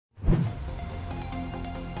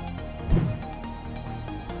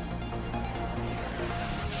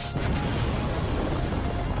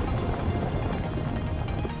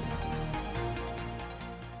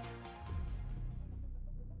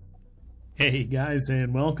Hey guys,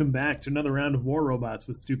 and welcome back to another round of War Robots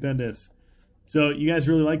with Pendous. So you guys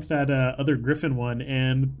really liked that other Griffin one,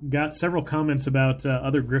 and got several comments about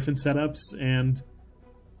other Griffin setups, and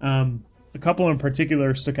a couple in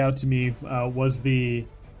particular stuck out to me. Was the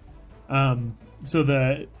I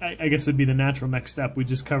guess it'd be the natural next step. We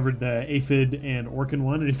just covered the Aphid and Orkin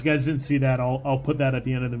one, and if you guys didn't see that, I'll put that at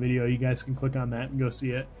the end of the video. You guys can click on that and go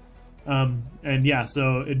see it. And yeah,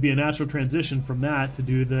 so it'd be a natural transition from that to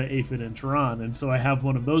do the Aphid and Taran, and so I have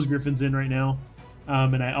one of those Griffins in right now,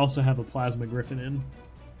 and I also have a Plasma Griffin in,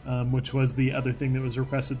 which was the other thing that was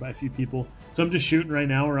requested by a few people. So I'm just shooting right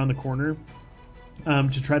now around the corner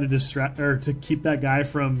to try to distract, or to keep that guy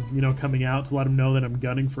from, you know, coming out, to let him know that I'm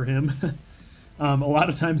gunning for him. A lot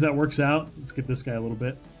of times that works out. Let's get this guy a little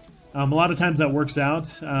bit. A lot of times that works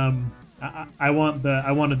out. I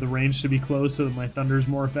wanted the range to be close so that my thunder is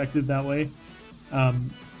more effective that way.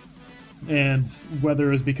 And whether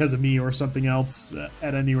it was because of me or something else,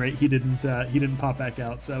 at any rate, he didn't pop back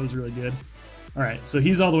out, so that was really good. All right, so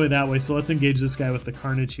he's all the way that way. So let's engage this guy with the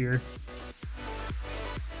carnage here.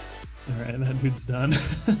 All right, that dude's done.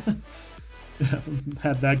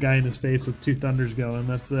 Had that guy in his face with two thunders going.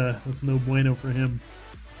 That's no bueno for him.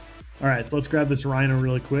 Alright, so let's grab this Rhino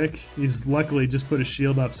really quick. He's luckily just put his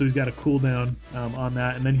shield up, so he's got a cooldown on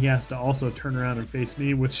that, and then he has to also turn around and face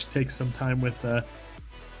me, which takes some time with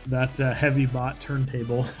that heavy bot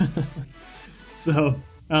turntable. So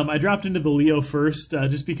I dropped into the Leo first,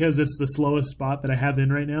 just because it's the slowest bot that I have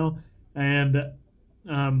in right now, and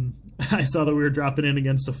I saw that we were dropping in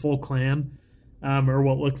against a full clan, or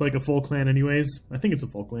what looked like a full clan anyways. I think it's a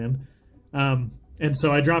full clan. And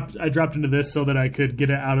so I dropped into this so that I could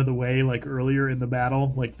get it out of the way, like earlier in the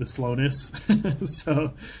battle, like the slowness.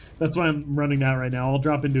 So that's why I'm running that right now. I'll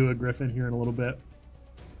drop into a Griffin here in a little bit.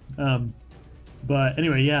 But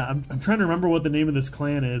anyway, yeah, I'm trying to remember what the name of this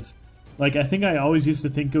clan is. Like, I think I always used to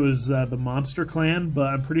think it was the Monster Clan,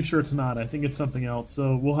 but I'm pretty sure it's not. I think it's something else.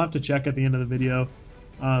 So we'll have to check at the end of the video.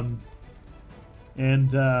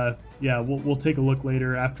 Yeah, we'll take a look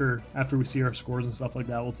later after we see our scores and stuff like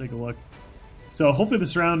that. We'll take a look. So hopefully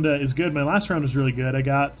this round is good. My last round was really good. I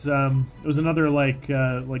got it was another like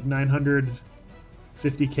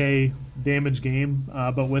 950k damage game,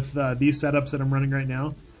 but with these setups that I'm running right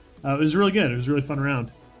now, it was really good. It was a really fun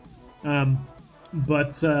round.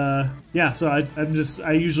 Yeah, so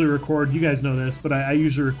I usually record. You guys know this, but I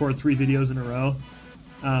usually record 3 videos in a row,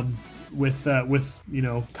 with you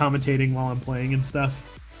know, commentating while I'm playing and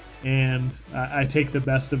stuff, and I take the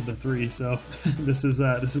best of the 3. So this is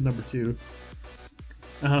number 2.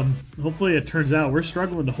 Hopefully it turns out. We're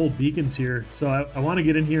struggling to hold beacons here, so I want to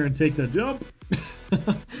get in here and take the jump.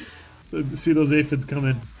 So see those aphids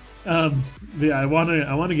coming. Yeah, I want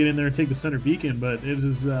to get in there and take the center beacon, but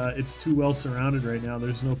it's too well surrounded right now.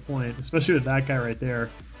 There's no point, especially with that guy right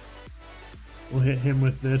there. We'll hit him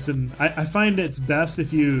with this, and I find it's best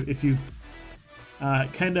if you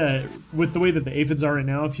kind of, with the way that the aphids are right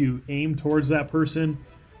now, if you aim towards that person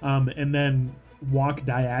and then walk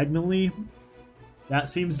diagonally. That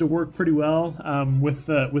seems to work pretty well with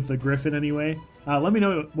the Griffin anyway. Let me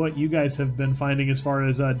know what you guys have been finding as far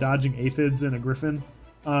as dodging aphids in a Griffin.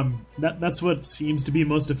 That's what seems to be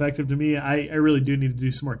most effective to me. I really do need to do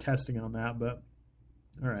some more testing on that, but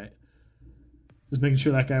all right. Just making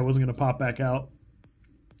sure that guy wasn't going to pop back out.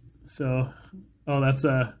 So, oh, that's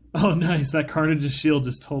oh, nice. That Carnage's shield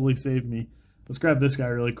just totally saved me. Let's grab this guy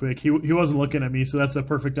really quick. He wasn't looking at me, so that's a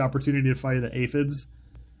perfect opportunity to fight the aphids.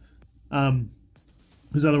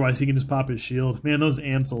 Because otherwise he can just pop his shield. Man, those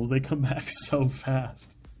Ansels, they come back so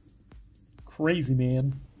fast. Crazy,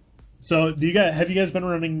 man. So, have you guys been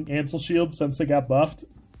running Ansel shields since they got buffed?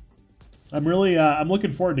 I'm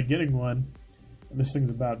looking forward to getting one. This thing's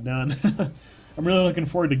about done. I'm really looking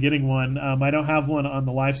forward to getting one. I don't have one on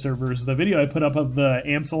the live servers. The video I put up of the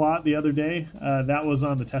Ancelot the other day, that was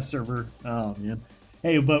on the test server. Oh, man.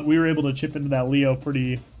 Hey, but we were able to chip into that Leo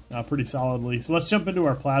pretty solidly. So let's jump into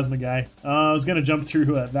our Plasma guy. I was going to jump through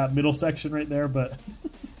that middle section right there, but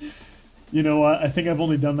you know what? I think I've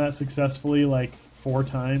only done that successfully like 4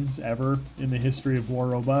 times ever in the history of War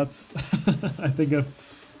Robots. I think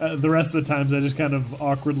the rest of the times I just kind of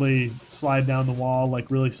awkwardly slide down the wall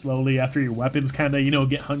like really slowly after your weapons kind of, you know,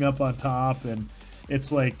 get hung up on top, and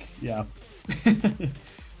it's like, yeah.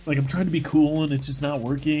 It's like I'm trying to be cool and it's just not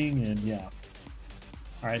working, and yeah.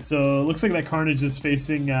 Alright, so it looks like that Carnage is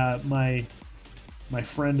facing my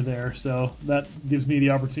friend there, so that gives me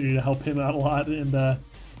the opportunity to help him out a lot and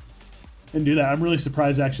do that. I'm really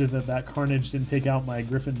surprised actually that Carnage didn't take out my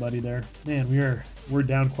Griffin buddy there. Man, we're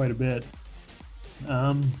down quite a bit.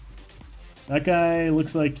 That guy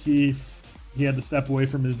looks like he he had to step away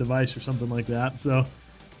from his device or something like that. So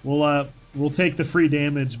we'll take the free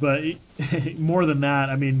damage, but more than that,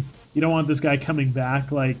 I mean, you don't want this guy coming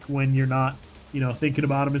back like when you're not, you know, thinking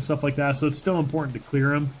about him and stuff like that. So it's still important to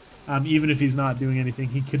clear him, even if he's not doing anything.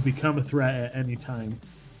 He could become a threat at any time.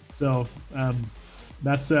 So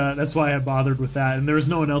that's why I bothered with that. And there was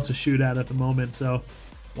no one else to shoot at the moment. So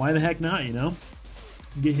why the heck not? You know,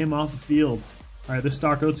 get him off the field. All right, this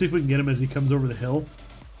stalker. Let's see if we can get him as he comes over the hill.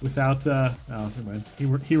 Without, oh, never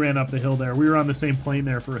mind. He ran up the hill there. We were on the same plane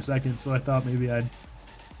there for a second, so I thought maybe I'd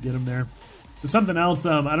get him there. So something else,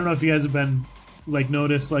 I don't know if you guys have been, like,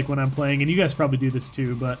 noticed, like, when I'm playing, and you guys probably do this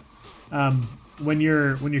too, but when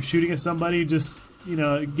you're shooting at somebody, just, you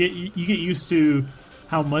know, you get used to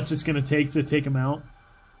how much it's going to take them out,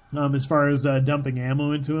 as far as dumping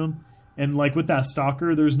ammo into them. And, like, with that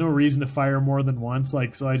stalker, there's no reason to fire more than once,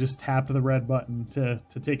 like, so I just tapped the red button to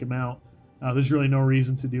take him out. There's really no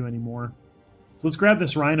reason to do any more. So let's grab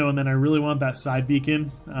this rhino, and then I really want that side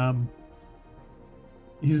beacon.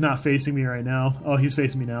 He's not facing me right now. Oh, he's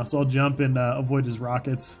facing me now. So I'll jump and avoid his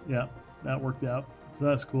rockets. Yeah, that worked out. So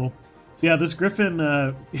that's cool. So yeah, this Griffin,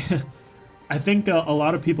 I think a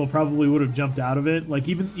lot of people probably would have jumped out of it. Like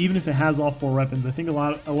even if it has all 4 weapons, I think a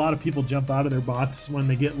lot of people jump out of their bots when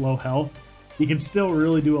they get low health. You can still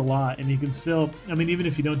really do a lot, and you can still, I mean, even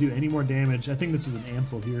if you don't do any more damage, I think this is an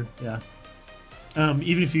Ansel here, yeah.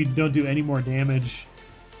 Even if you don't do any more damage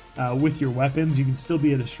with your weapons, you can still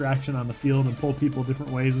be a distraction on the field and pull people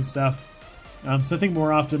different ways and stuff. So I think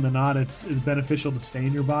more often than not, it's beneficial to stay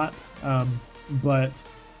in your bot. But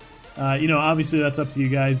you know, obviously that's up to you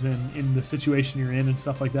guys and in the situation you're in and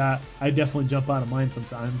stuff like that. I definitely jump out of mine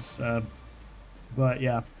sometimes. But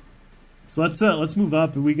yeah. So let's move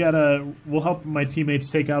up. We'll help my teammates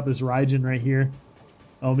take out this Raijin right here.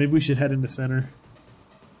 Oh, maybe we should head into center.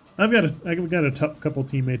 I've got a couple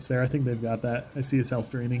teammates there. I think they've got that. I see his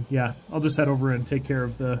health draining. Yeah, I'll just head over and take care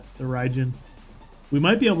of the Raijin. We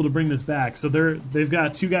might be able to bring this back. So they've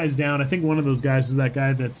got 2 guys down. I think one of those guys is that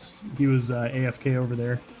guy he was AFK over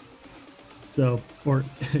there. So, or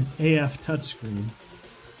AF touchscreen.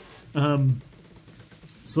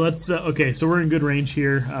 So let's okay. So we're in good range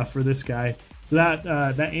here for this guy. So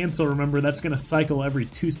that Ansel, remember, that's going to cycle every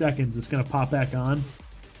 2 seconds. It's going to pop back on.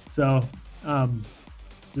 So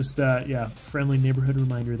just yeah, friendly neighborhood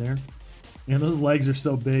reminder there. And those legs are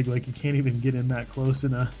so big, like you can't even get in that close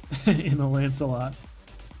in a in a Lancelot.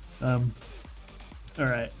 All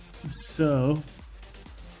right, so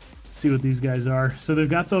let's see what these guys are. So they've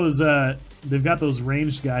got those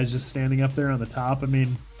ranged guys just standing up there on the top. I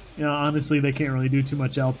mean, you know, honestly, they can't really do too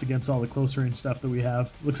much else against all the close range stuff that we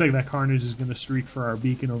have. Looks like that Carnage is going to streak for our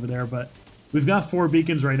beacon over there, but we've got 4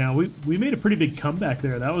 beacons right now. We made a pretty big comeback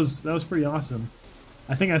there. That was pretty awesome.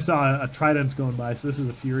 I think I saw a Trident's going by, so this is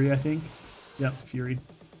a Fury, I think. Yep, Fury.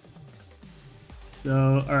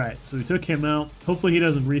 So, alright, so we took him out. Hopefully he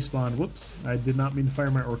doesn't respawn. Whoops, I did not mean to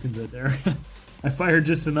fire my Orkans right there. I fired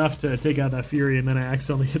just enough to take out that Fury, and then I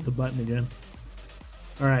accidentally hit the button again.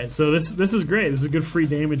 Alright, so this is great. This is good free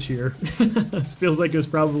damage here. This feels like it was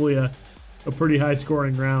probably a pretty high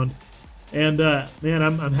scoring round. And man,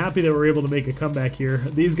 I'm happy that we're able to make a comeback here.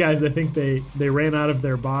 These guys, I think they ran out of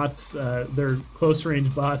their bots, their close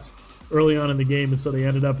range bots early on in the game, and so they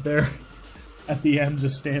ended up there at the end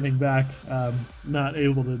just standing back, not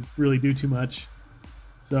able to really do too much.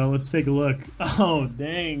 So let's take a look. Oh,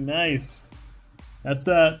 dang, nice. That's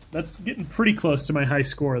getting pretty close to my high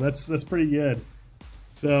score. That's pretty good.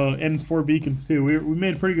 So, and 4 beacons too. We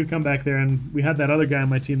made a pretty good comeback there, and we had that other guy on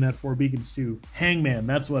my team that had 4 beacons too. Hangman,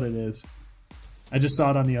 that's what it is. I just saw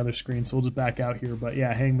it on the other screen, so we'll just back out here. But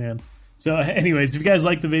yeah, Hangman. So anyways, if you guys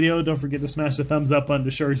like the video, don't forget to smash the thumbs up button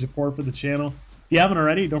to show your support for the channel. If you haven't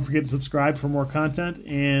already, don't forget to subscribe for more content.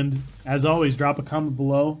 And as always, drop a comment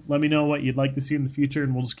below. Let me know what you'd like to see in the future,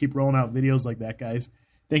 and we'll just keep rolling out videos like that, guys.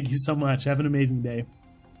 Thank you so much. Have an amazing day.